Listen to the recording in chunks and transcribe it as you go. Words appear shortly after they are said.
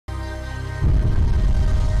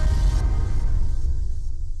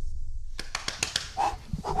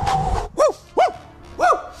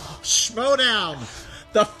Schmoedown,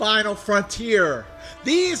 the final frontier.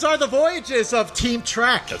 These are the voyages of Team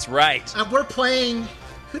Trek. That's right. And we're playing...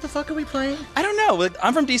 Who the fuck are we playing? I don't know.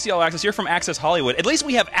 I'm from DC All Access. You're from Access Hollywood. At least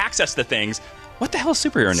we have access to things. What the hell is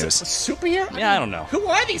superhero news? Superhero? Yeah, I don't know. Who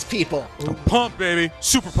are these people? I'm pumped, baby.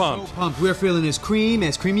 Super pumped. So pumped. We're feeling as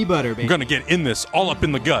creamy butter, baby. I'm gonna get in this, all up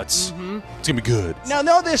in the guts. It's gonna be good. Now,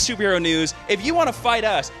 know this, superhero news. If you want to fight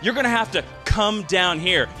us, you're going to have to come down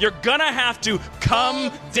here. You're going to have to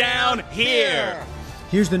come down here.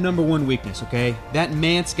 Here's the #1 weakness, okay? That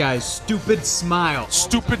Mantz guy's stupid smile.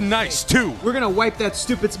 Stupid nice, too. We're gonna wipe that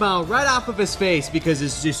stupid smile right off of his face because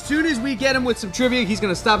as soon as we get him with some trivia, he's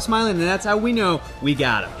gonna stop smiling, and that's how we know we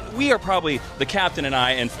got him. We are probably, the captain and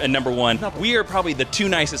I, and #1, we are probably the two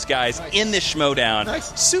nicest guys in this Schmoedown.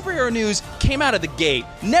 Nice. Superhero news came out of the gate,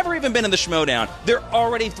 never even been in the Schmoedown. They're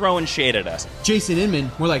already throwing shade at us. Jason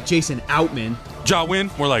Inman, more like Jason Outman. Ja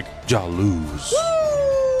win, more like Ja lose.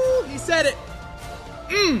 Woo! He said it.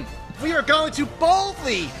 We are going to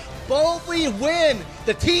boldly win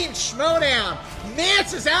the Team Schmoedown.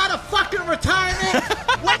 Mantz is out of fucking retirement.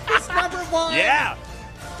 What is #1? Yeah.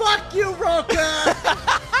 Fuck you, Roka.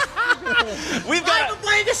 We've got I've been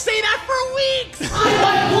waiting to say that for weeks.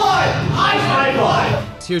 I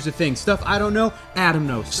blood. Here's the thing. Stuff I don't know, Adam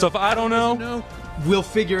knows. Stuff I don't know. No, we'll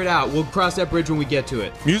figure it out. We'll cross that bridge when we get to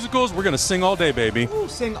it. Musicals, we're gonna sing all day, baby. Ooh,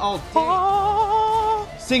 sing all day.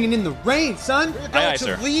 Singing in the rain, son. We're going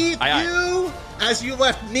to leave you as you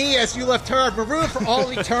left me, as you left her, marooned for all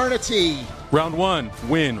eternity. Round 1,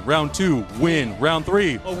 win. Round 2, win. Round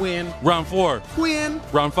 3, A win. round 4, Win.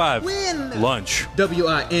 round 5, Win. lunch.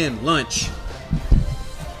 W-I-N, lunch.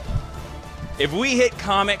 If we hit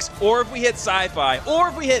comics, or if we hit sci-fi, or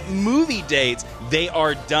if we hit movie dates, they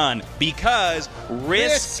are done because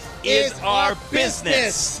risk is our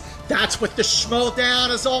business. That's what the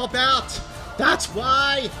Schmoedown is all about. That's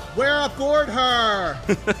why we're aboard her.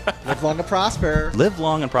 Live long and prosper. Live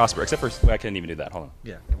long and prosper, except for, I couldn't even do that. Hold on.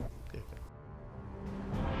 Yeah.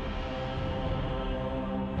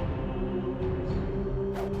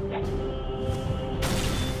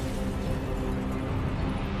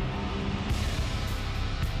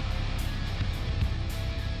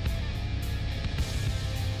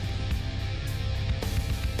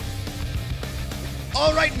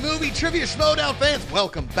 All right, Movie Trivia Schmoedown fans,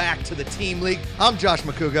 welcome back to the Team League. I'm Josh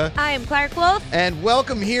McCouga. I am Clark Wolf. And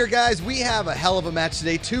welcome here, guys. We have a hell of a match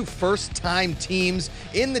today. Two first-time teams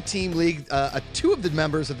in the Team League. Two of the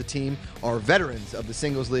members of the team are veterans of the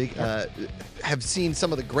Singles League, have seen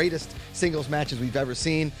some of the greatest singles matches we've ever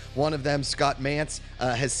seen. One of them, Scott Mantz,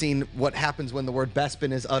 has seen what happens when the word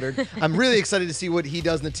Bespin is uttered. I'm really excited to see what he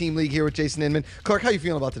does in the Team League here with Jason Inman. Clark, how are you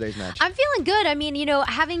feeling about today's match? I'm feeling good. I mean, you know,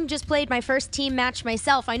 having just played my first team match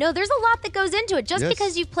myself, I know there's a lot that goes into it. Just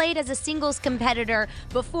because you've played as a singles competitor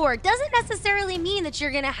before doesn't necessarily mean that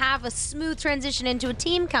you're going to have a smooth transition into a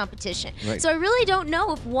team competition. Right. So I really don't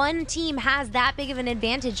know if one team has that big of an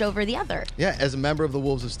advantage over the other. Yeah, as a member of the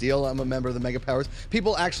Wolves of Steel, I'm a member of the Mega Powers.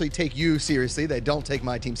 People actually take you seriously. They don't take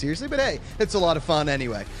my team seriously, but hey, it's a lot of fun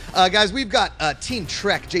anyway. Guys, we've got Team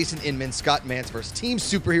Trek, Jason Inman, Scott Mantz versus Team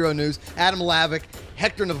Superhero News, Adam Hlavac,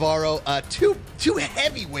 Hector Navarro, two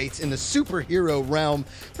heavyweights in the superhero realm.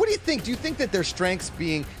 What do you think? Do you think that their strengths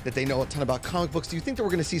being that they know a ton about comic books, do you think that we're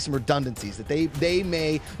going to see some redundancies, that they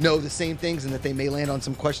may know the same things and that they may land on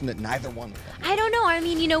some question that neither one of them? I don't know. I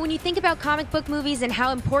mean, you know, when you think about comic book movies and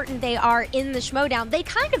how important they are in the Schmoedown, they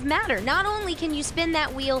kind of matter. Not only can you spin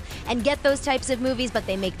that wheel and get those types of movies, but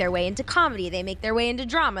they make their way into comedy, they make their way into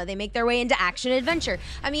drama, they make their way into action adventure.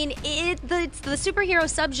 I mean, the superhero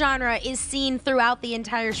subgenre is seen throughout the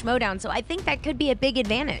entire Schmoedown, so I think that could be a big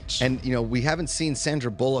advantage. And, you know, we haven't seen Sandra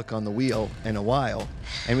Bullock on the wheel in a while,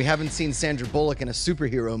 and we haven't seen Sandra Bullock in a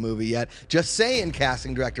superhero movie yet. Just saying,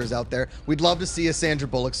 casting directors out there, we'd love to see a Sandra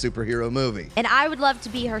Bullock superhero movie. And I would love to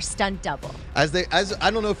be her stunt double. I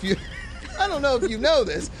don't know if you... I don't know if you know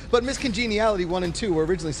this, but Miss Congeniality 1 and 2 were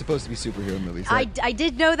originally supposed to be superhero movies. I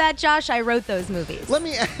did know that, Josh. I wrote those movies. Let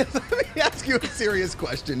me ask you a serious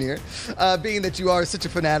question here. Being that you are such a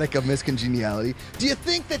fanatic of Miss Congeniality, do you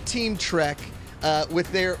think that Team Trek,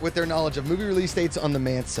 with their knowledge of movie release dates on the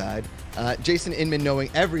Mantz side, Jason Inman knowing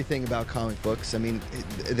everything about comic books, I mean,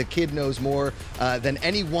 the kid knows more than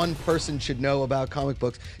any one person should know about comic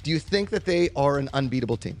books. Do you think that they are an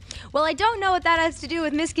unbeatable team? Well, I don't know what that has to do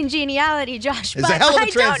with Miss Congeniality, Josh. It's a hell of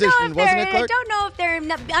a transition, wasn't it, Clark? I don't know if they're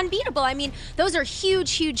unbeatable. I mean, those are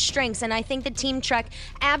huge, huge strengths, and I think that Team Trek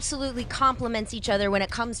absolutely complements each other when it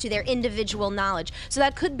comes to their individual knowledge. So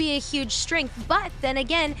that could be a huge strength. But then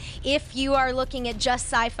again, if you are looking at just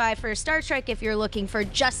sci-fi for Star Trek, if you're looking for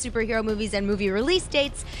just superhero superhero movies and movie release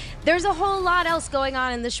dates, there's a whole lot else going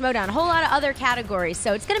on in the Schmoedown, a whole lot of other categories.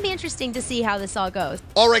 So it's going to be interesting to see how this all goes.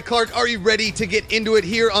 All right, Clark, are you ready to get into it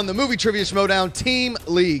here on the Movie Trivia Schmoedown Team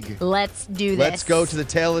League? Let's do this. Let's go to the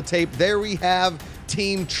tail of the tape. There we have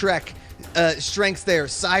Team Trek. Strengths there,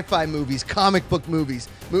 sci-fi movies, comic book movies,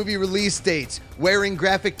 movie release dates, wearing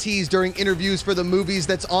graphic tees during interviews for the movies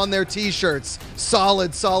that's on their t-shirts.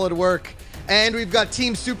 Solid work. And we've got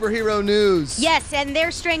Team Superhero News. Yes, and their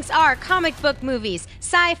strengths are comic book movies,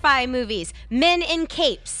 sci-fi movies, men in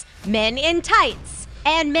capes, men in tights,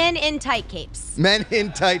 and men in tight capes. Men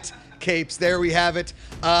in tight capes. There we have it.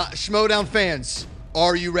 Schmoedown fans,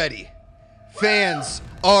 are you ready? Fans,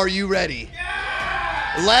 are you ready?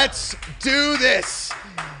 Let's do this.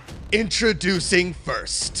 Introducing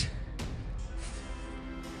first,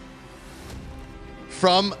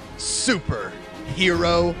 from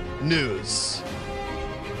Superhero News,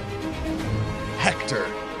 Hector,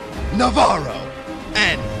 Navarro,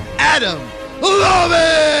 and Adam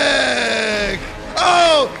Hlavac.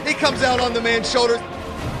 Oh, he comes out on the man's shoulders.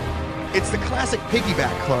 It's the classic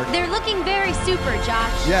piggyback, Clark. They're looking very super,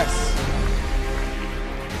 Josh. Yes.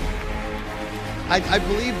 I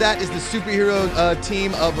believe that is the superhero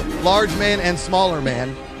team of Large Man and Smaller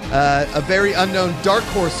Man. A very unknown Dark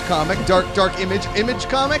Horse comic, Dark Image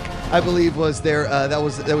comic, I believe was there. That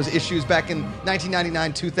was issues back in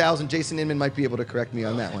 1999, 2000. Jason Inman might be able to correct me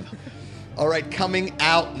on that one. All right, coming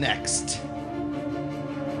out next.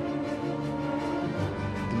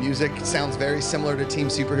 The music sounds very similar to Team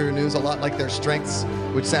Superhero News, a lot like their strengths,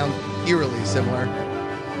 which sound eerily similar.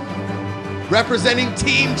 Representing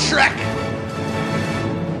Team Trek,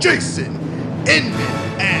 Jason Inman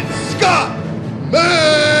and Scott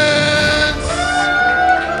Mantz.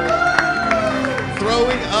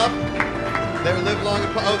 Throwing up their live long.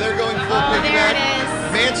 Oh, they're going full piggyback. There it is.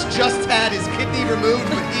 Mantz just had his kidney removed,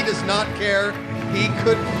 but he does not care. He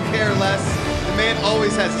couldn't care less. The man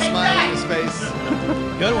always has a smile on his face.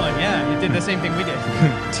 Good one, yeah. You did the same thing we did.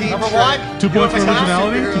 Team Number Trek. 1. 2 points for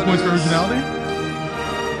originality. Superhero 2 points for News. originality.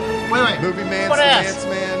 Wait. Movie Mantz, What the ass? Mantz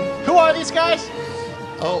man. Who are these guys?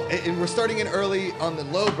 Oh, and we're starting in early on the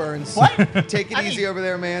low burns. What? Take it I easy mean, over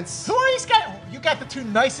there, Mantz. Who are these guys? You got the two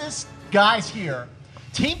nicest guys here.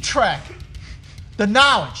 Team Trek, the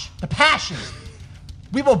knowledge, the passion.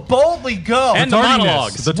 We will boldly go. And the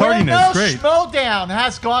monologues. The Where no tardiness, great. Schmoedown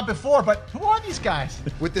has gone before, but who are these guys?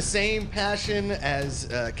 With the same passion as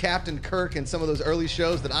Captain Kirk and some of those early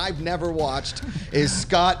shows that I've never watched is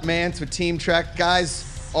Scott Mantz with Team Trek. Guys,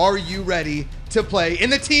 are you ready to play in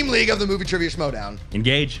the Team League of the Movie Trivia Schmoedown?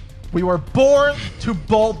 Engage. We were born to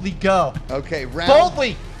boldly go. Okay, round.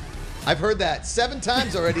 Boldly. I've heard that 7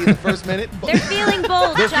 times already in the first minute. They're feeling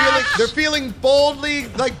bold, Josh. They're feeling boldly,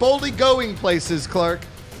 like boldly going places, Clark.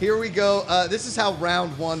 Here we go. This is how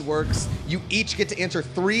round 1 works. You each get to answer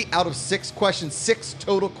 3 out of 6 questions, 6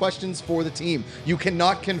 total questions for the team. You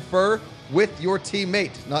cannot confer with your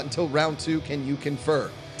teammate. Not until round 2 can you confer.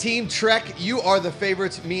 Team Trek, you are the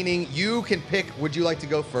favorites, meaning you can pick, would you like to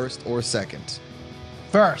go first or second?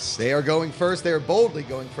 First. They are going first. They are boldly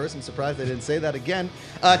going first. I'm surprised they didn't say that again.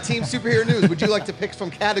 Team Superhero News, would you like to pick from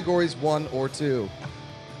categories 1 or 2?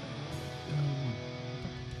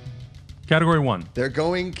 Category 1. They're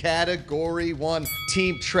going category 1.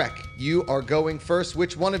 Team Trek, you are going first.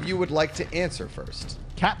 Which one of you would like to answer first?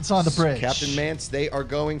 Captain's on the bridge. Captain Mantz, they are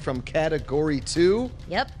going from category 2.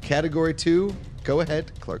 Yep. Category 2, go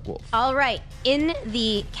ahead, Clark Wolf. All right. In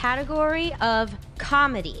the category of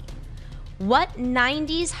comedy, what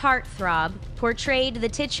 90s heartthrob portrayed the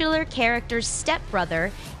titular character's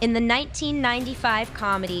stepbrother in the 1995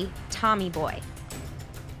 comedy Tommy Boy?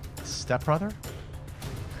 Stepbrother?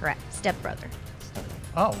 Correct. Stepbrother.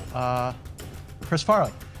 Oh, Chris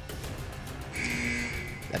Farley.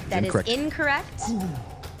 That is incorrect.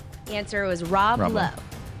 The answer was Rob Lowe.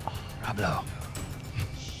 Rob Lowe.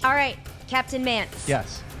 All right, Captain Mantz.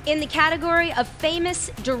 Yes. In the category of famous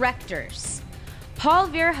directors, Paul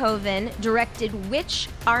Verhoeven directed which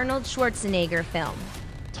Arnold Schwarzenegger film?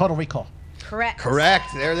 Total Recall. Correct. Correct.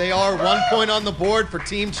 There they are. 1 point on the board for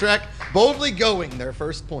Team Trek. Boldly going their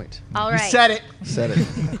first point. All You right. said it. Said it.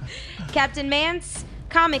 Captain Mantz,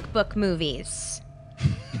 comic book movies.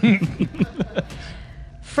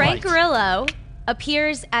 Frank Right. Grillo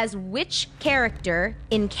appears as which character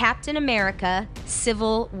in Captain America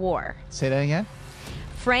Civil War? Say that again.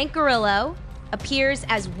 Frank Grillo appears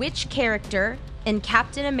as which character in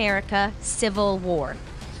Captain America Civil War?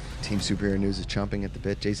 Team Superhero News is chomping at the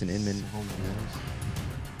bit. Jason Inman.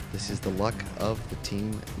 This is the luck of the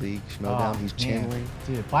Team League Schmoedown. He's channeling.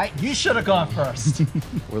 Dude, why? You should have gone first.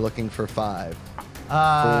 We're looking for 5,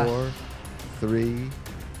 4, 3,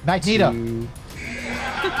 Magneto.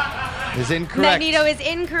 Is incorrect. Magneto is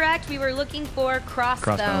incorrect. We were looking for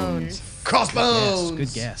Crossbones. Crossbones. Yes,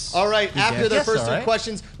 good guess. All right, after their guess, first all three right.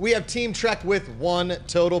 questions, we have Team Trek with 1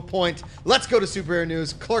 total point. Let's go to superhero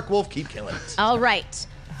news. Clark Wolf, keep killing it. All right.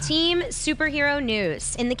 Team Superhero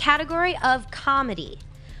News. In the category of comedy,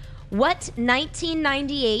 what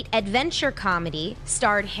 1998 adventure comedy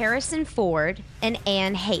starred Harrison Ford and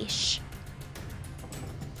Anne Heche?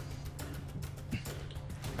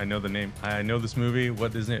 I know the name. I know this movie.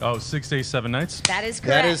 What is it? Oh, 6 Days, 7 Nights. That is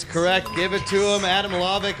correct. That is correct. Give it to him. Adam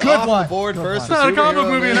Hlavac Good off one. the board Good first. one. for It's not a comic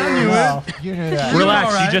superhero movie and I news. knew it. Well, you knew that.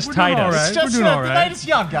 Relax, We're you just doing tied all us. right. It's just We're doing all the right. night is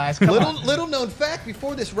young, guys. Come on. Little known fact,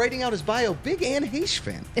 before this, writing out his bio, big Anne Heche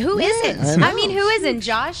fan. Who I isn't? know. I mean, who isn't,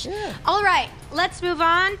 Josh? Yeah. All right, let's move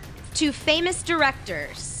on to famous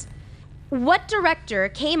directors. What director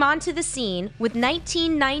came onto the scene with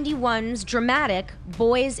 1991's dramatic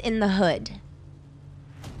Boys in the Hood?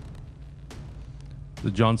 The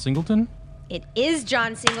John Singleton? It is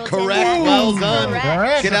John Singleton. Correct. That Well is done. correct. All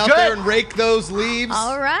right. Get so out good. there and rake those leaves.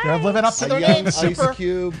 All right. They're living up to A their young name. Ice Super.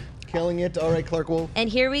 Cube, killing it. All right, Clark Wolf. And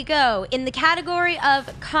here we go. In the category of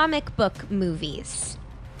comic book movies,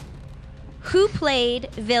 who played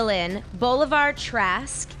villain Bolivar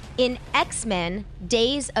Trask in X-Men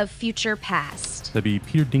Days of Future Past? That'd be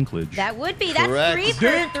Peter Dinklage. That would be. That's Correct. 3 for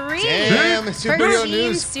 3. Damn, For superhero Team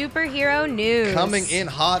news. Superhero News. Coming in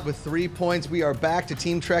hot with 3 points. We are back to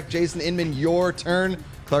Team Trek. Jason Inman, your turn.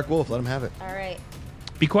 Clark Wolf, let him have it. All right.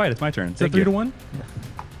 Be quiet. It's my turn. Is that 3 to 1?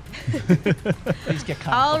 Please get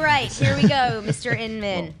caught. All right. Here we go, Mr.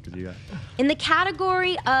 Inman. In the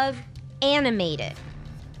category of animated,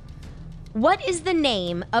 what is the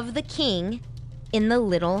name of the king in The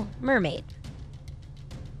Little Mermaid?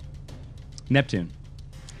 Neptune.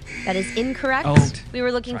 That is incorrect. Oh. We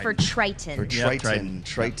were looking for Triton. For Yeah, Triton.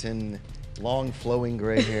 Triton, long flowing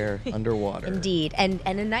gray hair underwater. Indeed. And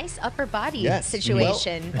a nice upper body Yes.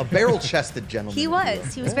 situation. Well, a barrel-chested gentleman. He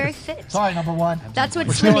was. He was very fit. Sorry, number one. That's what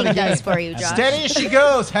We're swimming doing it does again. for you, Josh. Steady as she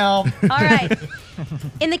goes, Helm. All right.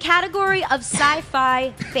 In the category of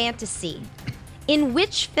sci-fi fantasy, in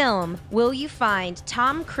which film will you find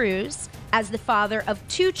Tom Cruise as the father of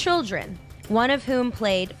 2 children, one of whom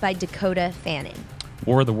played by Dakota Fanning?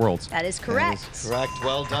 War of the Worlds. That is That correct. is correct.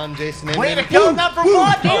 Well done, Jason Way Inman. to go, number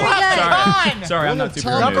one. Very You have good. the con. Sorry, I'm One not of super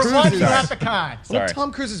Tom Number Cruise's- one, you Sorry. have the con. One Sorry. of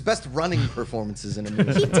Tom Cruise's best running performances in a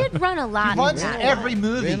movie. He did run a lot. He runs in that. every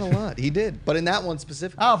movie. Ran a lot. He did, but in that one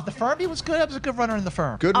specifically. Oh, the firm, he was good. He was a good runner in the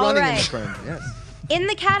firm. Good All running in right. the frame. Yes. In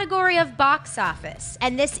the category of box office,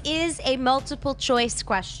 and this is a multiple choice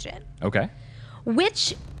question, Okay.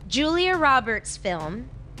 which Julia Roberts film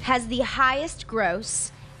has the highest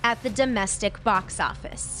gross at the domestic box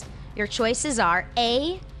office? Your choices are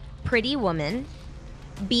A, Pretty Woman,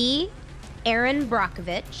 B, Erin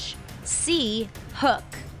Brockovich, C, Hook,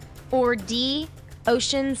 or D,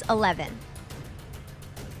 Ocean's 11.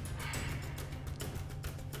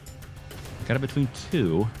 Got it between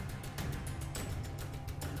 2.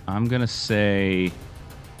 I'm going to say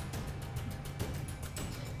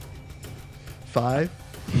 5,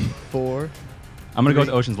 4. I'm going to go with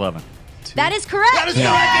Ocean's 11. That is correct. That is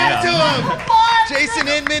correct. Give it to him. Jason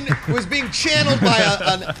Inman was being channeled by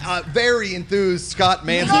a very enthused Scott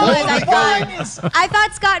Mantz. Boldly going, I thought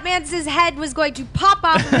Scott Mantz's head was going to pop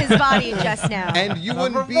off of his body just now. and you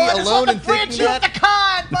Number wouldn't be one is alone on the in thinking bridge. You have the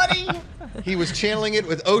that. con, buddy. He was channeling it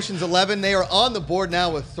with Ocean's 11. They are on the board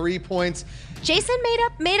now with 3 points. Jason made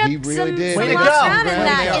up He really some did. Way to lost go. ground in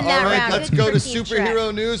that, All right, round. let's Good go for to Team Trek.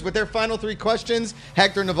 superhero news with their final 3 questions.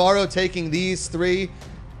 Hector Navarro taking these 3.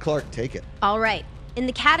 Clark, take it. All right. In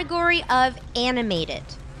the category of animated,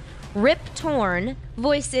 Rip Torn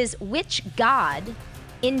voices which god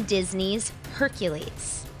in Disney's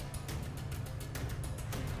Hercules?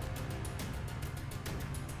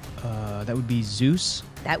 That would be Zeus.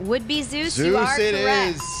 That would be Zeus. Zeus You are it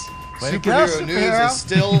correct. is. Way to go, Superhero news superhero. is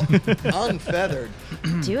still unfeathered.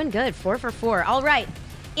 Doing good. 4 for 4. All right.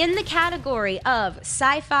 In the category of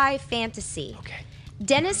sci-fi fantasy,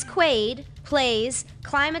 Dennis Quaid plays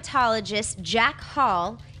climatologist Jack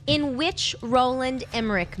Hall in which Roland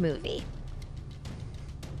Emmerich movie?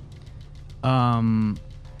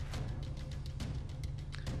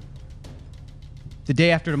 The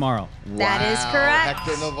Day After Tomorrow. That is Wow, correct.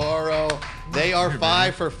 Hector Navarro. They are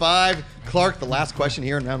 5 for 5. Clark, the last question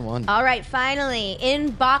here in round 1. All right, finally,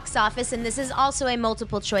 in box office, and this is also a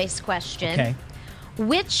multiple choice question. Okay.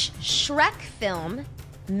 Which Shrek film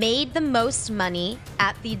made the most money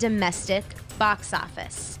at the domestic box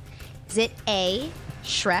office? Is it A,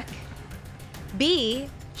 Shrek, B,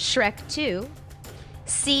 Shrek 2,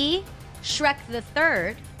 C, Shrek the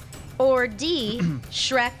Third, Or D,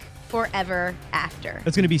 Shrek Forever After?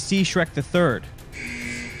 That's going to be C, Shrek the Third.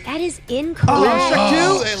 That is incorrect.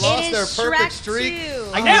 Shrek 2? They It lost is their perfect Shrek streak.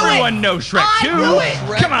 2. Everyone knows Shrek 2.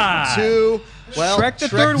 Shrek Come on. 2. Well, Shrek the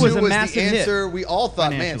Third was a the massive hit answer. We all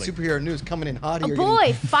thought, man, financially. superhero news coming in hot Oh here.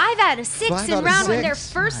 boy, 5 out of 6 5 in out of round 1. 6. Their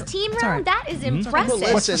first team all round? right. That is impressive.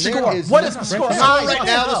 What's the Listen, score? there is What is the score? The score right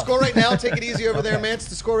now. The score right now. Take it easy over there, Mantz.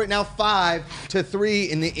 The score right now,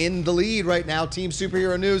 5-3 in the lead right now. Team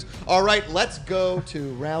Superhero News. All right, let's go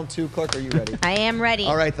to round 2. Clark, are you ready? I am ready.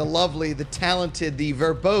 All right, the lovely, the talented, the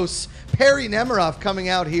verbose Perry Nemiroff coming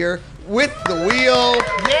out here with the wheel.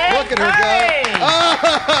 Yay, Look at her go.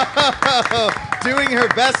 Oh, doing her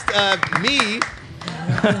best me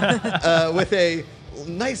with a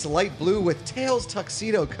nice light blue with tails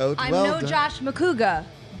tuxedo coat. I'm well no done. Josh McCouga,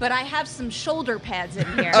 but I have some shoulder pads in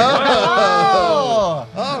here. Oh.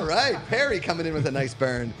 All right, Perry coming in with a nice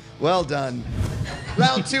burn. Well done.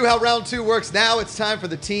 Round 2, how round 2 works. Now it's time for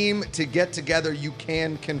the team to get together. You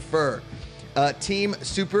can confer. Team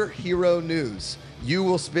Superhero News. You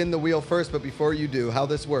will spin the wheel first, but before you do, how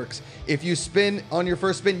this works. If you spin on your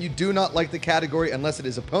first spin, you do not like the category unless it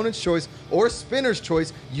is opponent's choice or spinner's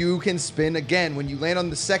choice, you can spin again. When you land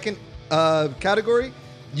on the second category,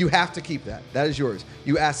 you have to keep that. That is yours.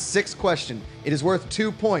 You ask 6 questions. It is worth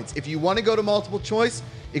 2 points. If you want to go to multiple choice,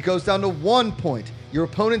 it goes down to 1 point. Your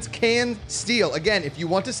opponents can steal. Again, if you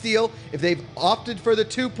want to steal, if they've opted for the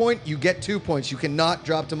 2 point, you get 2 points. You cannot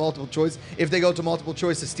drop to multiple choice. If they go to multiple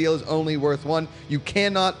choice, the steal is only worth 1. You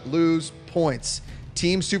cannot lose points.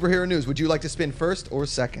 Team Superhero News, would you like to spin first or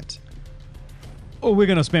second? Oh, we're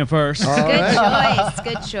going to spin first. All Good right.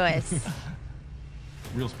 choice. Good choice.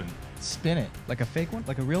 Real spin. Spin it. Like a fake one?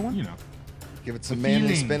 Like a real one? You know. Give it some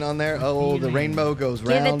manly spin on there. Oh, the rainbow goes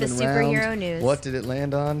Give it round the and superhero round. news. What did it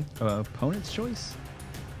land on? Opponent's choice?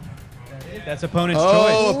 That's opponent's Oh,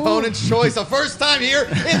 choice. opponent's choice. The first time here in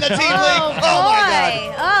the team league. Oh, Oh,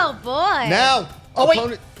 my God. Oh, boy. Now, Oh, wait.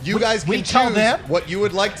 opponent, you guys we can tell choose them? what you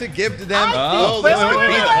would like to give to them. Oh, this wait, could wait,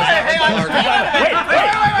 be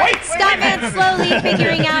wait, the- Scott Mantz slowly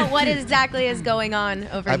figuring out what exactly is going on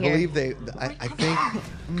over I here. believe I think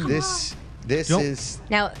this is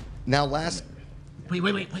Now, last.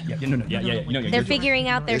 Wait. they're figuring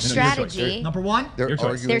out their strategy. Number 1? They're Your choice.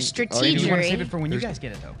 arguing. Their You strategy. want to save it for when you guys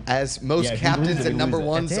get it, though. As most Yeah, if you captains lose it, and we number lose it.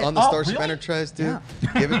 ones That's it. on the Oh, Starship really? Enterprise do,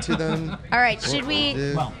 give it to them. All right, should we?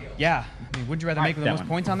 Well, Yeah. I mean, wouldn't you rather make the that most one.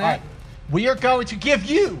 points on all that? right. We are going to give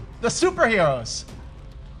you the superheroes.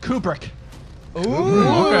 Kubrick.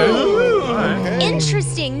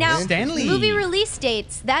 Interesting. Now, Stanley. movie release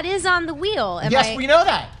dates, that is on the wheel. Am Yes, I we know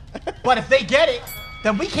that. But if they get it,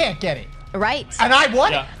 then we can't get it. right? And I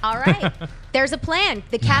want it. All right. There's a plan.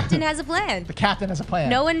 The captain has a plan. The captain has a plan.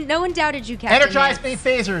 No one doubted you, Captain. Energize Mantz. me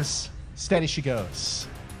phasers. Steady she goes.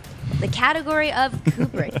 The category of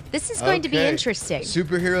Kubrick. This is going to be Okay. interesting.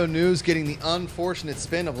 Superhero News getting the unfortunate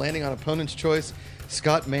spin of landing on opponent's choice.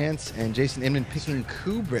 Scott Mantz and Jason Inman picking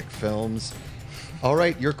Kubrick films. All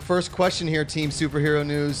right, your first question here, Team Superhero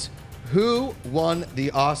News. Who won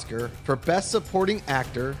the Oscar for Best Supporting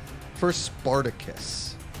Actor for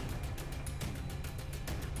Spartacus?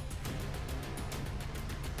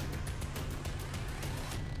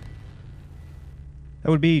 That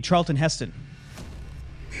would be Charlton Heston.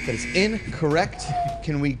 That is incorrect.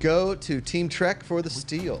 Can we go to Team Trek for the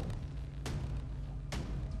steal?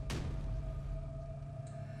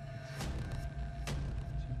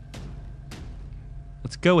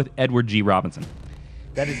 Let's go with Edward G. Robinson.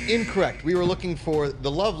 That is incorrect. We were looking for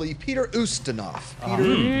the lovely Peter Ustinov.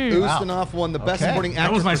 Peter Ustinov won the Best Okay. Supporting That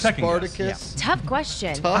Actor was my for second guess. Spartacus. Tough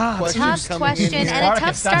question. Tough question Tough coming question in. and a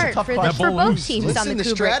tough Spartacus, that's a start tough for question. both teams on Listen, the the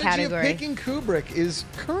Kubrick strategy category. of picking Kubrick is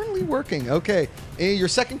currently working. Okay, your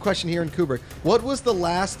second question here in Kubrick. What was the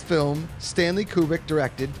last film Stanley Kubrick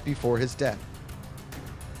directed before his death?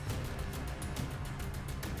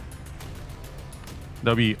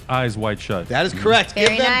 That'll be Eyes Wide Shut. That is correct.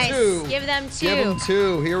 Very Give them nice. 2. Give them 2. Give them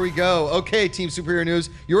 2. Here we go. Okay, Team Superhero News.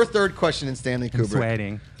 Your third question in Stanley Kubrick.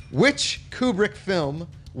 Sweating. Which Kubrick film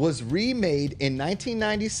was remade in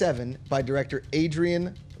 1997 by director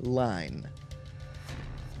Adrian Lyne?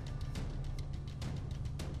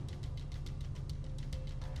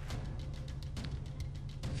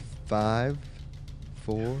 Five,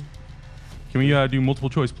 4. Can we do multiple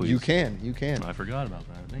choice, please? You can. You can. I forgot about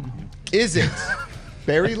that. Thank you. Is it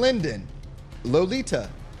Barry Lyndon, Lolita,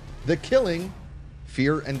 The Killing,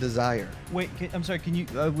 Fear and Desire? Wait, I'm sorry. Can you,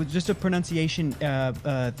 with just a pronunciation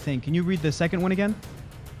thing, can you read the second one again?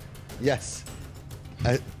 Yes.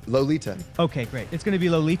 Lolita. Okay, great. It's going to be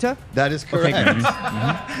Lolita. That is Okay, correct. great.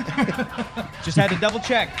 Just had to double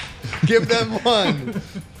check. Give them 1.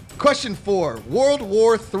 Question 4. World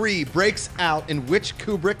War III breaks out in which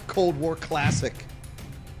Kubrick Cold War classic?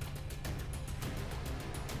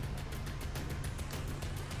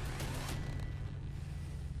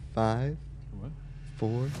 Five,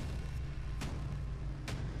 4.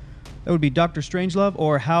 That would be Dr. Strangelove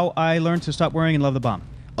or How I Learned to Stop Worrying and Love the Bomb.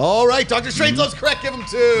 All right, Dr. Strangelove's correct. Give him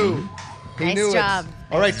 2. He Nice knew job. it.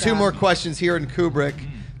 All right, Nice 2 job. more questions here in Kubrick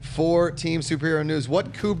for Team Superhero News.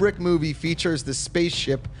 What Kubrick movie features the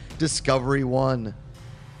spaceship Discovery 1?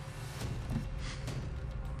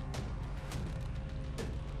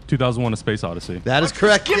 2001: A Space Odyssey. That is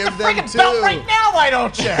correct. Give the Give them friggin' 2. belt right now, why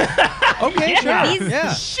don't you? Okay, sure. He's-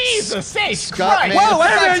 Yeah. Jesus H. Scott Christ. Mann. Whoa,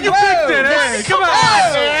 wait a minute, you picked it. Hey, come on.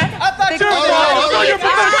 man. I thought you were All right, going you to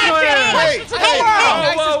picked it. Hey, What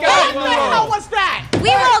the hell was that? We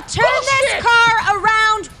will turn Bullshit. this car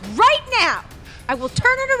around right now. I will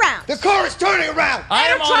turn it around. The car is turning around. I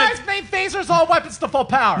am on Energize main phasers, all weapons to full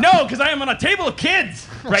power. No, because I am on a table of kids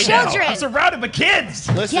right Children. now. I'm surrounded by kids.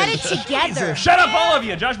 Listen, Get it together. Shut up, all of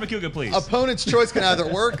you. Josh McCouga, please. opponent's choice can either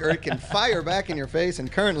work or it can fire back in your face,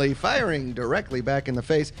 and currently firing directly back in the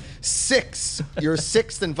face. 6. Your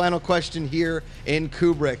 6th and final question here in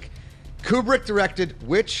Kubrick. Kubrick directed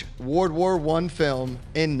which World War I film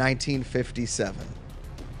in 1957?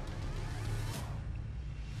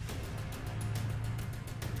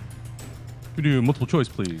 Could you do multiple choice,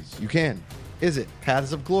 please? You can. Is it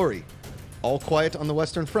Paths of Glory, All Quiet on the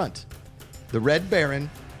Western Front, The Red Baron,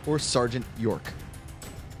 or Sergeant York?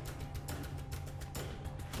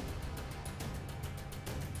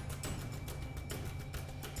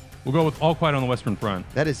 We'll go with All Quiet on the Western Front.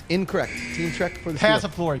 That is incorrect. Team Trek for the Paths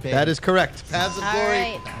steal. of Glory, baby. That is correct. Paths of All Glory.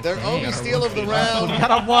 right. Their only steal of the We round.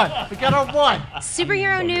 got our one. We got our one.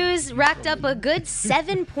 Superhero News racked up a good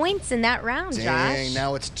 7 points in that round, Dang, Josh.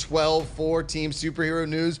 now it's 12-4 Team Superhero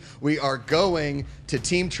News. We are going to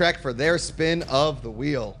Team Trek for their spin of the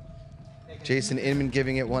wheel. Jason Inman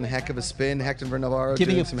giving it one heck of a spin. Hector Navarro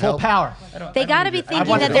Giving doing it some full help. power. They got to be I thinking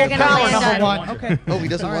want that the they're full going to power, land number on. one. Okay. Oh, he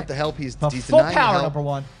doesn't want the help. He's The he's full denying the power, help. number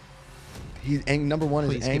one. Number one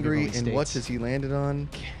Please is give me angry, release and what dates. has he landed on?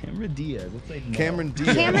 Cameron Diaz. Let's say no. Cameron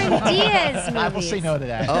Diaz. Cameron Diaz I will movies. say no to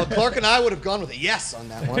that. Oh, Clark and I would have gone with a yes on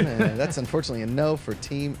that one. That's unfortunately a no for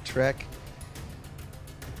Team Trek.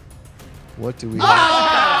 What do we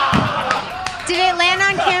have? Did it land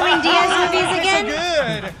on Cameron Diaz movies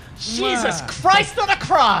again? Good. Jesus Christ on a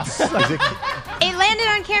cross. Is it- It landed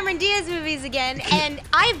on Cameron Diaz movies again, and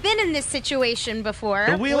I've been in this situation before.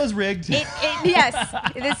 The wheel is rigged. Yes,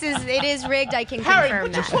 it is rigged. I can Harry, confirm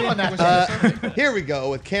put your that. foot on that. Here we go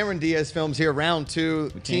with Cameron Diaz films here, round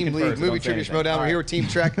 2, Team confer, League, so Movie don't say Trivia anything. Schmoedown. We're here with Team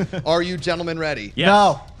Trek. Are you gentlemen ready? Yes.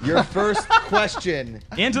 No. Your first question.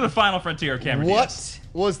 Into the final frontier, Cameron What Diaz.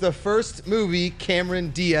 was the first movie Cameron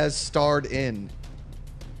Diaz starred in?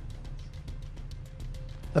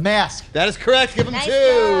 The Mask. That is correct. Give him Nice 2.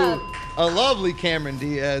 job. A lovely Cameron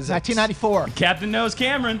Diaz. 1994. Captain knows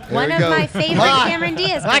Cameron. One we of go. my favorite Come on. Cameron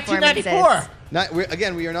Diaz performances. 1994.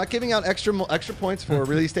 Again, we are not giving out extra points for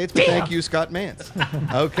release dates, but thank you, Scott Mantz.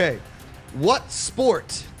 Okay. What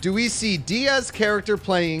sport do we see Diaz's character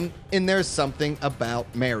playing in There's Something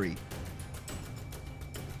About Mary?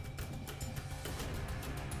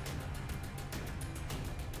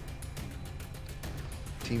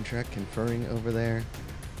 Team Trek conferring over there.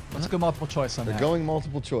 Let's go multiple choice on They're that. going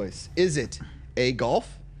multiple choice. Is it A,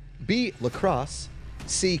 golf, B, lacrosse,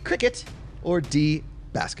 C, cricket, or D,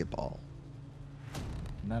 basketball?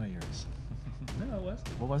 None of yours. No, it was.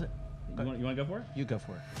 What was it? You want to go for it? You go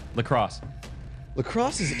for it. Lacrosse.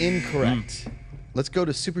 Lacrosse is incorrect. Let's go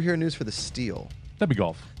to superhero news for the steal. That'd be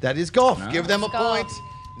golf. That is golf. Give them a Golf. point.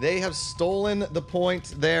 They have stolen the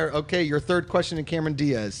point there. Okay, your third question in Cameron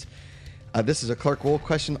Diaz. This is a Clark Wolf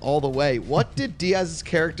question all the way. What did Diaz's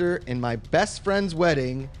character in My Best Friend's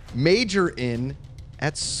Wedding major in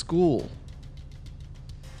at school?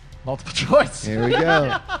 Multiple choice. Here we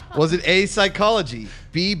go. Was it A, psychology,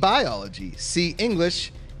 B, biology, C,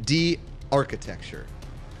 English, D, architecture?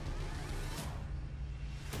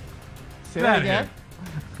 Say that again.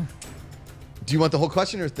 Do you want the whole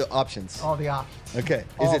question or the options? All the options. Okay.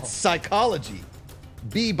 All Is of it them. psychology,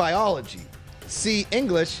 B, biology, C,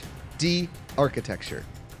 English, D, architecture?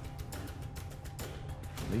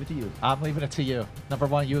 Leave it to you. I'm leaving it to you. Number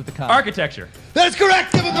one, you have the con. Architecture. That is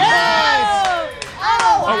correct. Give him the prize.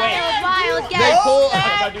 Wild They guess. pull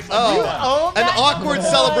an awkward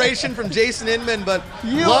celebration from Jason Inman, but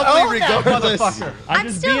lovely own that, regardless. motherfucker. I'm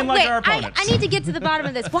just still being like wait. our opponents. I need to get to the bottom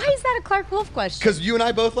of this. Why is that a Clark Wolf question? Because you and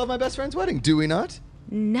I both love My Best Friend's Wedding, do we not?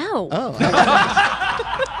 No. Oh.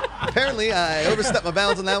 Apparently, I overstepped my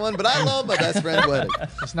bounds on that one, but I love my best friend's wedding.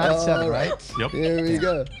 It's not at 7, right? Yep. Here we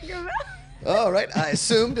go. All right, I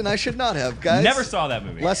assumed, and I should not have, guys. Never saw that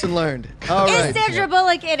movie. Lesson learned. All right. Is Sandra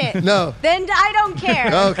Bullock in it? No. Then I don't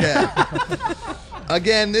care. Okay.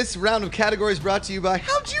 Again, this round of categories brought to you by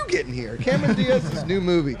How'd You Get in Here? Cameron Diaz's new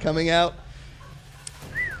movie coming out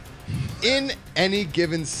in Any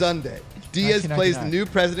Given Sunday. Diaz plays the new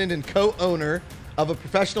president and co-owner of a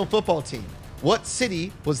professional football team. What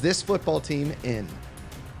city was this football team in?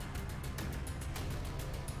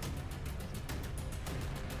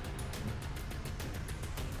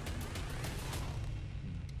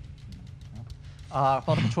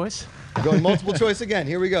 Multiple choice. We're going multiple choice again.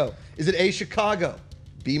 Here we go. Is it A, Chicago,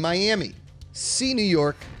 B, Miami, C, New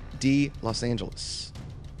York, D, Los Angeles?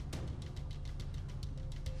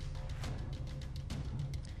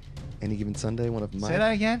 Any Given Sunday, one of my... Say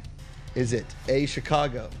that again. Is it A,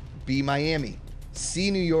 Chicago, B, Miami,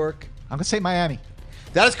 C, New York? I'm going to say Miami.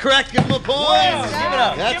 That is correct. Give him a point. Whoa, give it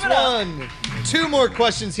up. That's Give it up. one. 2 more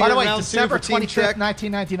questions here. By the way, round December 2 for Team 25th, Trek.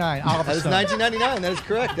 1999. Oliver That is Stone. 1999. That is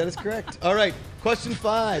correct. That is correct. All right. Question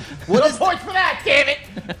 5. No point for that, damn it!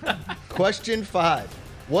 Question 5.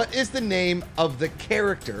 What is the name of the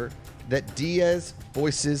character that Diaz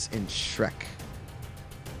voices in Shrek?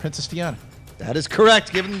 Princess Fiona. That is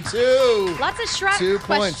correct. Give him 2. Lots of Shrek 2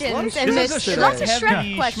 points. questions What in is this. this Lots of today? Shrek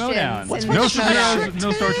Heavy questions. Schmoedown. in No this superheroes, Schmoedown.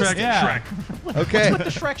 no Star Trek. Yeah. Shrek. Okay. With the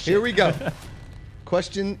Shrek shit. Here we go.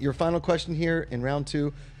 Question, your final question here in round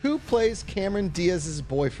 2. Who plays Cameron Diaz's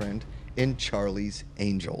boyfriend in Charlie's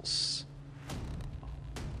Angels?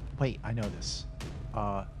 Wait, I know this.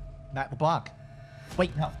 Matt LeBlanc.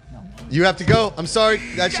 Wait, no. You have to go. I'm sorry.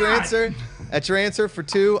 That's your answer. That's your answer for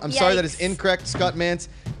 2. I'm sorry that is Yikes. incorrect. Scott Mantz,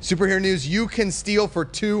 Superhero News. You can steal for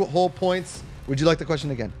 2 whole points. Would you like the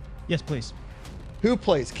question again? Yes, please. Who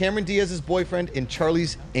plays Cameron Diaz's boyfriend in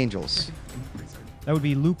Charlie's Angels? That would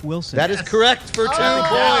be Luke Wilson. That is correct for 2 points.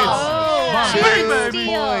 Oh, 2 big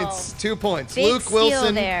steal. points. 2 points. Big Luke steal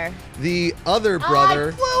Wilson, there. the other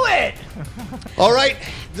brother. Blew it! All right,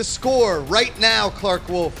 the score right now, Clark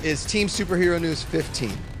Wolf, is Team Superhero News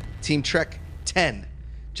 15, Team Trek 10.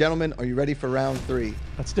 Gentlemen, are you ready for round 3?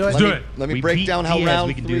 Let's do it. Let me We break beat down how Diaz, round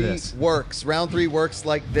we can do 3 this. works. Round 3 works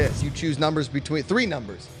like this. You choose numbers between 3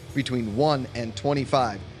 numbers between 1 and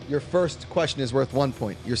 25. Your first question is worth 1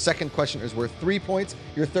 point. Your second question is worth 3 points.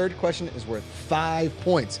 Your third question is worth 5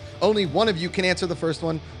 points. Only one of you can answer the first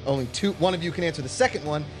one. Only one of you can answer the second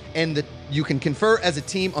one, and you can confer as a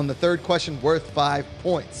team on the third question worth 5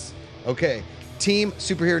 points. Okay, Team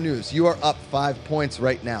Superhero News, you are up 5 points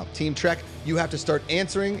right now. Team Trek, you have to start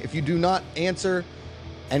answering. If you do not answer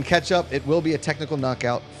and catch up, it will be a technical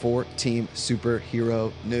knockout for Team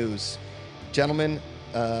Superhero News. Gentlemen,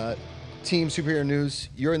 Team Superhero News,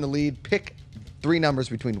 you're in the lead. Pick 3 numbers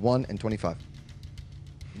between 1 and 25.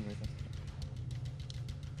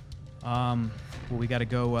 Well, we got to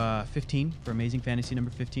go 15 for Amazing Fantasy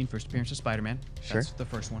number 15, first appearance of Spider-Man. Sure. That's the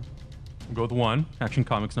first one. We'll go with 1. Action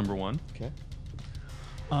Comics number 1. Okay.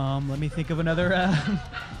 Let me think of another.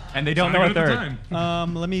 And they don't know a third.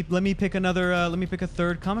 Let me pick another. Let me pick a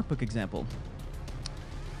third comic book example.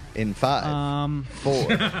 In 5, 4.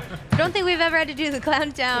 I don't think we've ever had to do the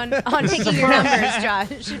countdown on picking your numbers,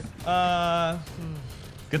 Josh.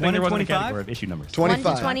 Good 1 thing there and wasn't a 25? category of issue numbers. 25.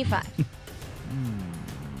 1 to 25.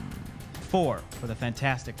 4 for the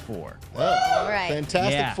Fantastic Four. All right.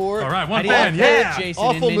 Fantastic Yeah. Four. All right, How one do you fan. like that, Yeah. Jason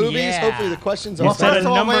Awful Inman? movies. Yeah. Hopefully the questions are Well, fun. first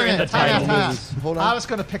of all, number wait a in the minute. Time title. out, time out. Hold on. I was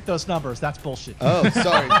going to pick those numbers. That's bullshit. Oh,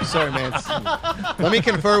 sorry, man. Let me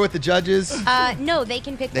confer with the judges. No, they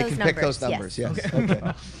can pick They those can numbers. pick those numbers. Yes.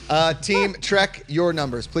 Okay. Team Trek, your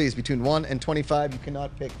numbers, please. Between 1 and 25, you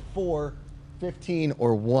cannot pick 4, 15,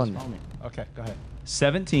 or 1. Okay, go ahead.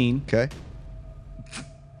 17. Okay.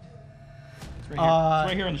 It's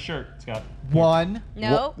right here on the shirt, Scott. 1.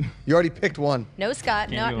 No, You already picked 1. no, Scott,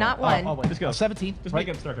 Can't not do not it. one. Oh, wait. Just go. 17. Just right?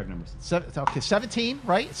 make up Star Trek numbers. Okay, 17,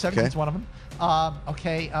 right? 17 is Okay. one of them.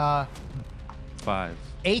 Okay, 5.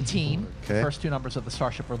 18. Okay. First 2 numbers of the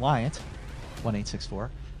Starship Reliant, 1864.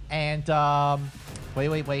 And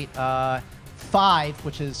wait. 5,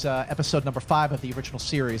 which is episode number 5 of the original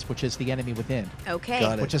series, which is The Enemy Within, Okay.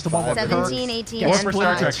 Got it. which is the one where 17, Kirk 18, gets and for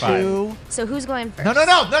Star split Trek into 5. 2. So who's going first?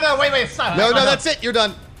 No, wait, stop. No, that's it. You're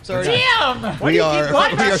done. Sorry. Damn! We are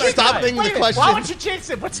stopping the question. Why would you change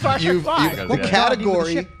it? What's Starship 5? The Yeah.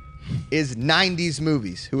 category is 90s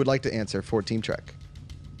movies. Who would like to answer for Team Trek?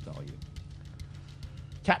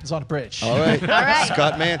 Captain's on a bridge. All right. All right.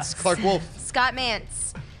 Scott Mantz, Clark Wolf. Scott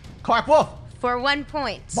Mantz Clark Wolf, for 1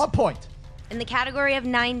 point. 1 point. In the category of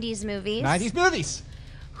 90s movies, 90s movies.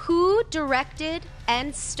 who directed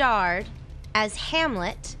and starred as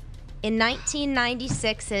Hamlet in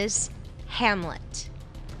 1996's Hamlet?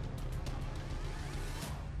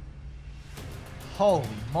 Holy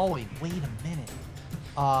moly, wait a minute.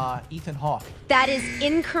 Ethan Hawke. That is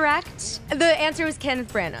incorrect. The answer was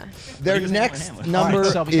Kenneth Branagh. Their next number All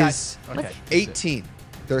right, so we got- is okay. 18.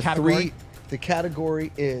 There are Category? 3. The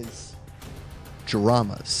category is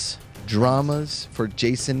dramas. Dramas for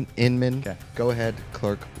Jason Inman. Okay. Go ahead,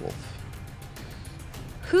 Clark Wolf.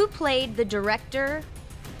 Who played the director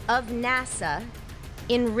of NASA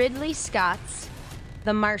in Ridley Scott's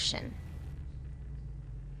The Martian?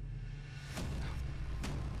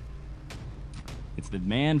 It's the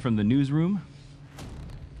man from the newsroom.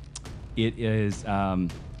 It is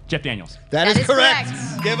Jeff Daniels. That is correct.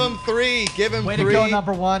 Give him 3. Give him Way 3. to go,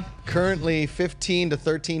 number 1. Currently 15 to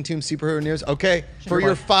 13 Toon Superhero News. Okay, for Sure.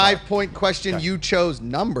 your 5-point question, you chose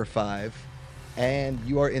number 5, and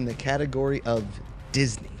you are in the category of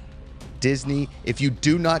Disney. Disney. If you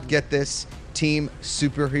do not get this, Team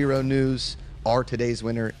Superhero News are today's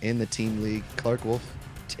winner in the Team League. Clark Wolf,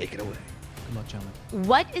 take it away. Good luck, gentlemen.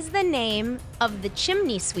 What is the name of the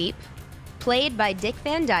chimney sweep played by Dick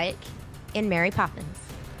Van Dyke in Mary Poppins?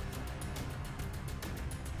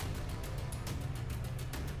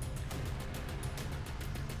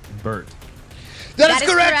 Bert. That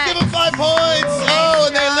is correct. Give him 5 points. Oh,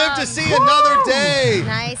 and they live to see another day.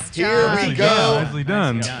 Nice Here job. we go. Nicely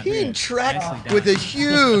done. Team Trek with a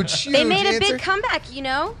huge They made a answer. big comeback, you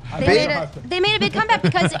know. Big- They made a big comeback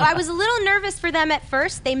because I was a little nervous for them at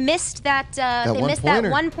first. They missed that. They missed that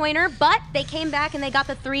 1-pointer, but they came back and they got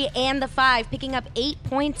the 3 and the 5, picking up 8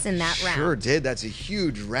 points in that round. Sure did. That's a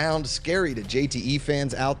huge round. Scary to JTE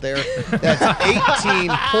fans out there. That's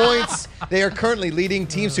 18 points. They are currently leading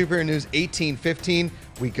Team Superhero News 18-15.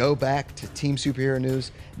 We go back to Team Superhero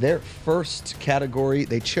News. Their first category,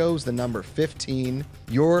 they chose the number 15.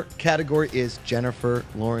 Your category is Jennifer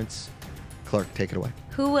Lawrence. Clark, take it away.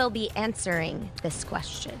 Who will be answering this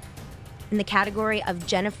question in the category of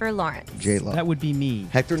Jennifer Lawrence? J-Lo. That would be me.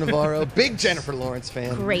 Hector Navarro, big Jennifer Lawrence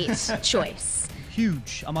fan. Great choice.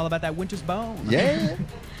 Huge. I'm all about that winter's bone. Yeah.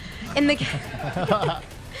 In the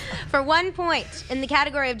for 1 point in the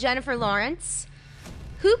category of Jennifer Lawrence,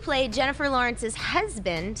 who played Jennifer Lawrence's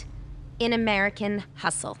husband in American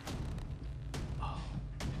Hustle?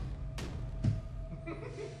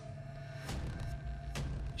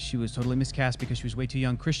 She was totally miscast because she was way too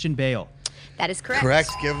young. Christian Bale. That is correct. Correct.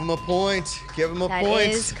 Give him a point. Give him a That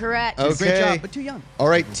point. is correct. Okay. Great job, but too young. All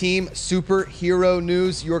right, Team Superhero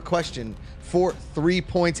News, your question for 3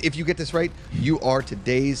 points. If you get this right, you are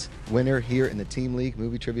today's winner here in the Team League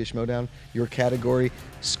Movie Trivia Schmoedown. Your category,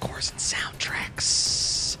 scores and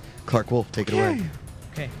soundtracks. Clark Wolf, take it away.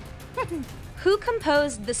 Okay. Who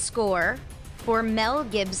composed the score for Mel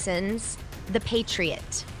Gibson's The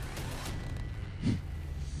Patriot?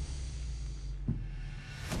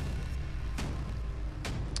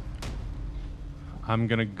 I'm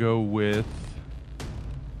going to go with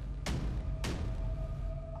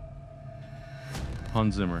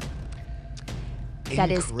Hans Zimmer.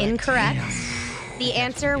 That is incorrect. The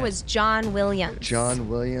answer was John Williams. John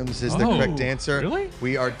Williams is the correct answer. Really?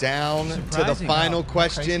 We are down to the Surprising. final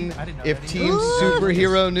question. Crazy. I didn't know If that Team either.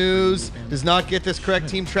 Superhero News does not get this correct,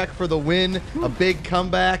 Team Trek for the win. A big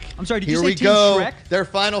comeback. I'm sorry, did you Here say we Team go. Shrek? Their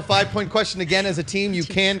final 5-point question again as a team. You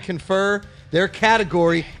can confer. Their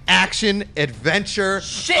category, action, adventure.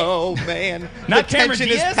 Shit. Oh, man. Not the Cameron tension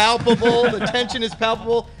is Diaz? palpable. The tension is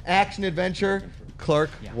palpable. Action, adventure.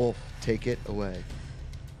 Clark Wolf, take it away.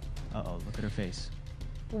 Uh-oh, look at her face.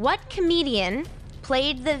 What comedian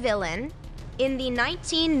played the villain in the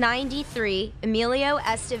 1993 Emilio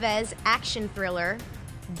Estevez action thriller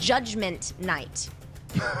Judgment Night?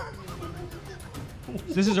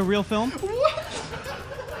 This is a real film?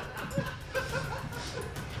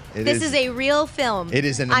 This is a real film. It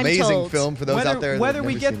is an I'm amazing told. film for those whether out there. that whether have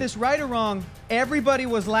we never get seen this right or wrong, everybody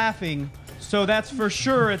was laughing, so that's for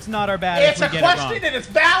sure it's not our bad It's if a we get question it wrong. and it's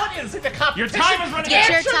valid. It's in the competition. Your time is running Get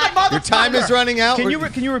out. your time. it. Your time is running out. Can We're-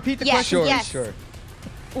 you repeat the Yes. question? Sure, Yes. sure.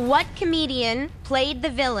 What comedian played the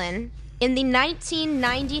villain in the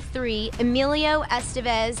 1993 Emilio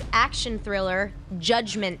Estevez action thriller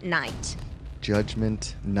Judgment Night?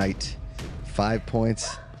 Judgment Night. 5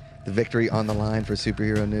 points. The victory on the line for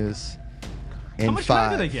Superhero News. In How much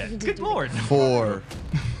time do they 5, get? Good lord. 4,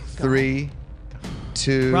 3,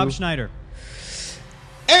 2. Rob Schneider.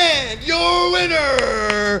 And your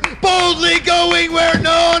winner, boldly going where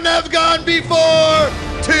none have gone before,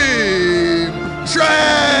 Team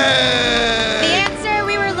Trek. The answer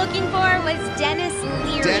we were looking for was Dennis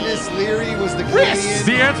Leary. Dennis Leary was the Chris! comedian.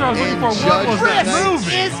 The answer I was looking in for, what was that Judgment Night.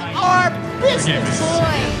 movie? Is our business.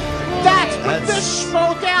 Boy. That's what this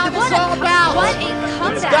Schmoedown is all about. What a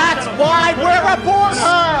comeback. That's why we're aboard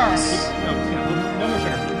her.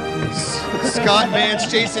 Scott Mantz,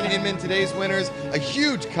 Jason Inman, today's winners. A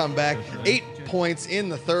huge comeback. 8 points in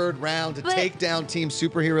the third round to take down Team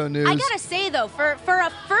Superhero News. I gotta say though, for a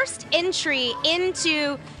first entry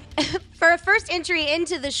into the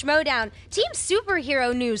Schmoedown, Team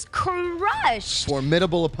Superhero News crushed.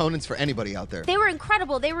 Formidable opponents for anybody out there. They were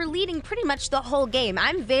incredible. They were leading pretty much the whole game.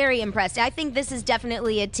 I'm very impressed. I think this is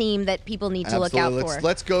definitely a team that people need to look out for.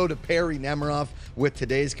 Let's go to Perry Nemiroff with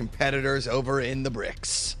today's competitors over in the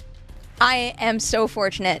bricks. I am so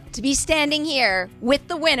fortunate to be standing here with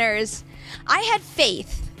the winners. I had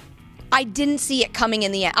faith. I didn't see it coming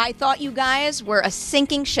in the end. I thought you guys were a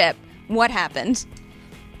sinking ship. What happened?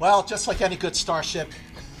 Well, just like any good starship,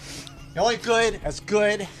 you're only good as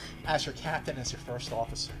your captain as your first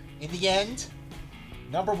officer. In the end,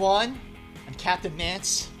 number one and Captain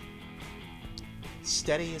Mantz,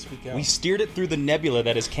 steady as we go. We steered it through the nebula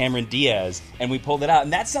that is Cameron Diaz, and we pulled it out.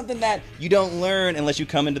 And that's something that you don't learn unless you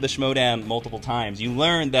come into the Schmoedown multiple times. You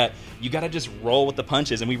learn that you got to just roll with the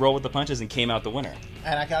punches, and we rolled with the punches and came out the winner.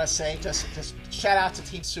 And I gotta say, just shout out to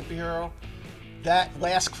Team Superhero. That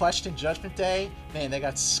last question, Judgment Day, man, they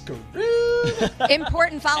got screwed.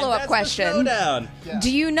 Important follow-up question. Yeah. Do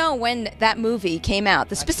you know when that movie came out?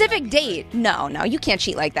 The specific date? No, you can't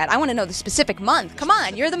cheat like that. I want to know the specific month. Come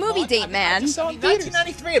on, you're the movie date man.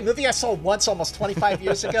 1993, a movie I saw once almost 25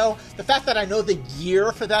 years ago. The fact that I know the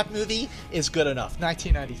year for that movie is good enough.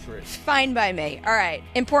 1993. Fine by me. All right,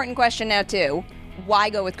 important question now, too. Why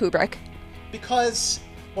go with Kubrick? Because,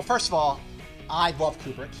 well, first of all, I love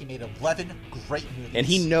Kubrick. He made 11 great movies. And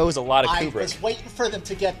he knows a lot of Kubrick. I was waiting for them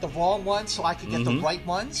to get the wrong ones so I could get the right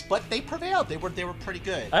ones, but they prevailed. They were pretty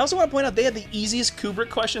good. I also want to point out they had the easiest Kubrick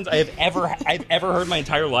questions I've ever heard in my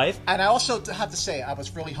entire life. And I also have to say, I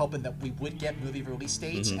was really hoping that we would get movie release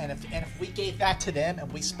dates, and if we gave that to them and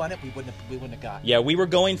we spun it, we wouldn't have gotten it. Yeah, we were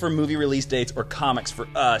going for movie release dates or comics for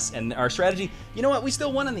us, and our strategy, you know what, we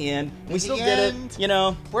still won in the end. We still did it, you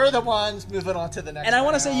know. We're the ones moving on to the next And I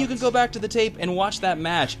want to say you can go back to the tape and watch that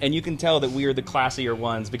match, and you can tell that we are the classier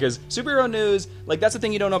ones, because Superhero News, like, that's the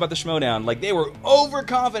thing you don't know about the Schmoedown. Like, they were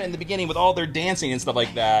overconfident in the beginning with all their dancing and stuff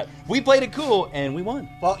like that. We played it cool, and we won.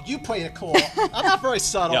 Well, you played it cool. I'm not very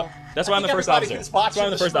subtle. Yep. That's why I'm the first officer. Who's watching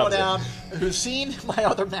the Schmoedown, who's seen my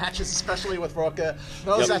other matches, especially with Roca,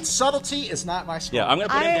 knows that subtlety is not my strength. Yeah, I'm going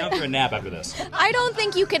to put him down for a nap after this. I don't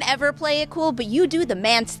think you can ever play it cool, but you do the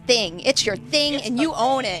Mantz thing. It's your thing, and you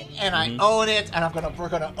own it. And I own it, and we're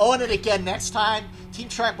gonna own it again next time. Team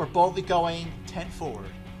Trek, we're boldly going 10 forward.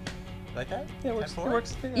 Like that? Yeah, it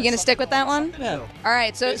works. You going to stick with that one? Yeah. All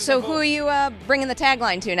right, so who are you bringing the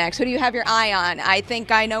tagline to next? Who do you have your eye on? I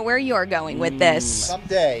think I know where you're going with this.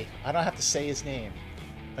 Someday, I don't have to say his name,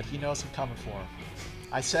 but he knows I'm coming for him.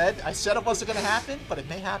 I said it wasn't going to happen, but it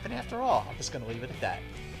may happen after all. I'm just going to leave it at that.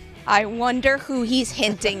 I wonder who he's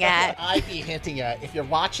hinting at. I'd be hinting at. If you're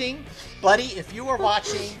watching, buddy, if you are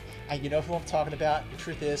watching, and you know who I'm talking about, the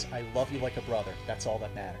truth is, I love you like a brother. That's all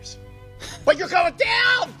that matters. But you're going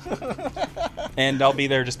down! And I'll be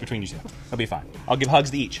there just between you two. I'll be fine. I'll give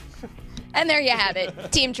hugs to each. And there you have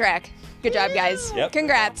it. Team Trek. Good job, guys. Yep.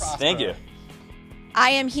 Congrats. Thank you.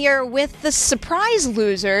 I am here with the surprise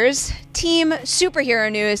losers, Team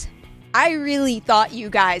Superhero News. I really thought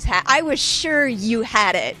you guys had. I was sure you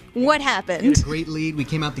had it. What happened? We had a great lead. We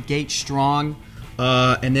came out the gate strong.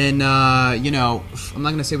 And then, you know, I'm not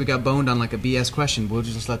going to say we got boned on like a BS question. We'll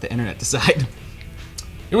just let the internet decide.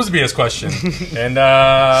 It was a BS question. And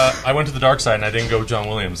I went to the dark side and I didn't go with John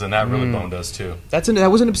Williams, and that really boned us too. That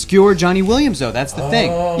was an obscure Johnny Williams, though. That's the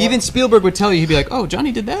thing. Even Spielberg would tell you, he'd be like, oh,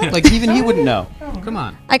 Johnny did that? Like, even he wouldn't know. Come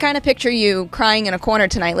on. I kind of picture you crying in a corner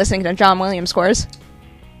tonight listening to John Williams scores.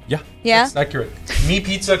 Yeah. Yeah? That's accurate. Me,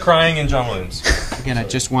 pizza, crying, and John Williams. Again, I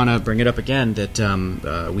just want to bring it up again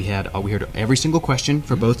that we heard every single question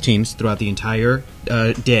for both teams throughout the entire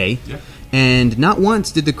day. Yeah. And not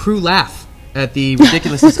once did the crew laugh at the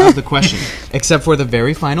ridiculousness of the question, except for the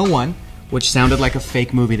very final one, which sounded like a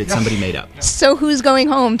fake movie that somebody made up. So who's going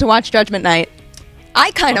home to watch Judgment Night?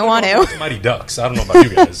 I kind of want to. Mighty Ducks. I don't know about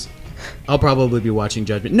you guys. I'll probably be watching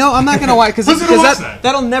Judgment. No, I'm not going to watch because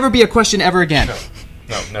that'll never be a question ever again.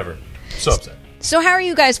 No, never. So upset. So how are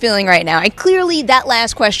you guys feeling right now? And clearly that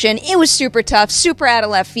last question, it was super tough, super out of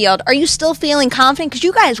left field. Are you still feeling confident? Because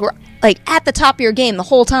you guys were like at the top of your game the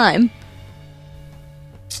whole time.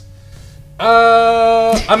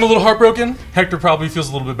 I'm a little heartbroken. Hector probably feels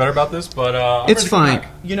a little bit better about this, but I'm It's ready to come fine.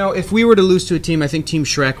 back. You know, if we were to lose to a team, I think Team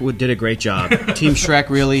Shrek did a great job. Team Shrek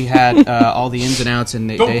really had all the ins and outs, and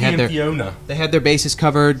Don't they be had in Fiona. they had their bases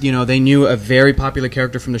covered. You know, they knew a very popular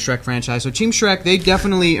character from the Shrek franchise. So Team Shrek, they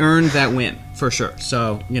definitely earned that win for sure.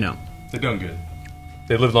 So you know, They're doing good.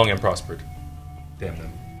 They lived long and prospered. Damn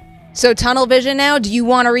them. So tunnel vision now. Do you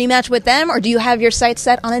want a rematch with them, or do you have your sights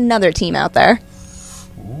set on another team out there?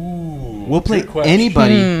 we'll play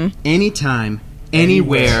anybody, anytime,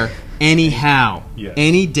 anywhere, anyhow,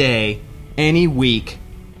 any day, any week,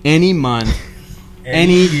 any month,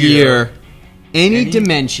 any year, any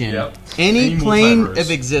dimension, any plane of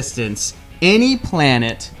existence, any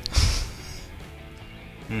planet.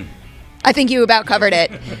 I think you about covered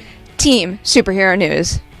it. Team Superhero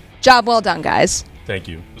News. Job well done, guys. Thank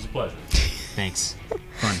you. It was a pleasure. Thanks.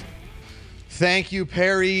 Fun. Thank you,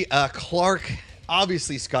 Perry. Clark,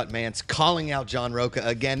 obviously Scott Mantz calling out John Roca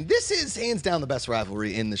again. This is hands down the best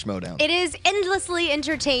rivalry in the Schmoedown. It is endlessly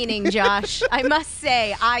entertaining, Josh. I must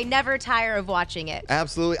say, I never tire of watching it.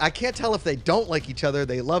 Absolutely. I can't tell if they don't like each other,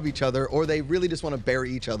 they love each other, or they really just want to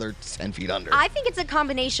bury each other 10 feet under. I think it's a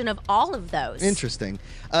combination of all of those. Interesting.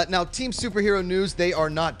 Now, Team Superhero News, they are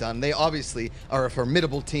not done. They obviously are a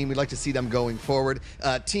formidable team. We'd like to see them going forward.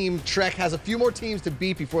 Team Trek has a few more teams to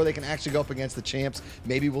beat before they can actually go up against the champs.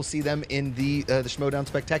 Maybe we'll see them in the Schmoedown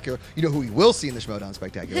Spectacular. You know who we will see in the Schmoedown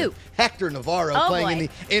Spectacular? Who? Hector Navarro playing in the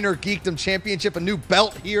Inner Geekdom Championship, a new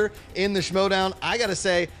belt here in the Schmoedown. I got to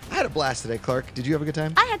say, I had a blast today, Clark. Did you have a good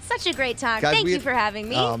time? I had such a great time. Guys, Thank you for having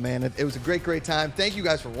me. Oh, man, it was a great time. Thank you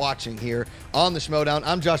guys for watching here on the Schmoedown.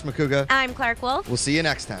 I'm Josh McCouga. I'm Clark Wolf. We'll see you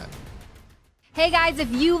next time. Hey guys, if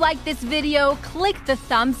you like this video, click the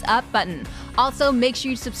thumbs up button. Also, make sure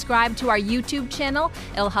you subscribe to our YouTube channel.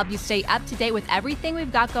 It'll help you stay up to date with everything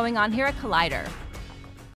we've got going on here at Collider.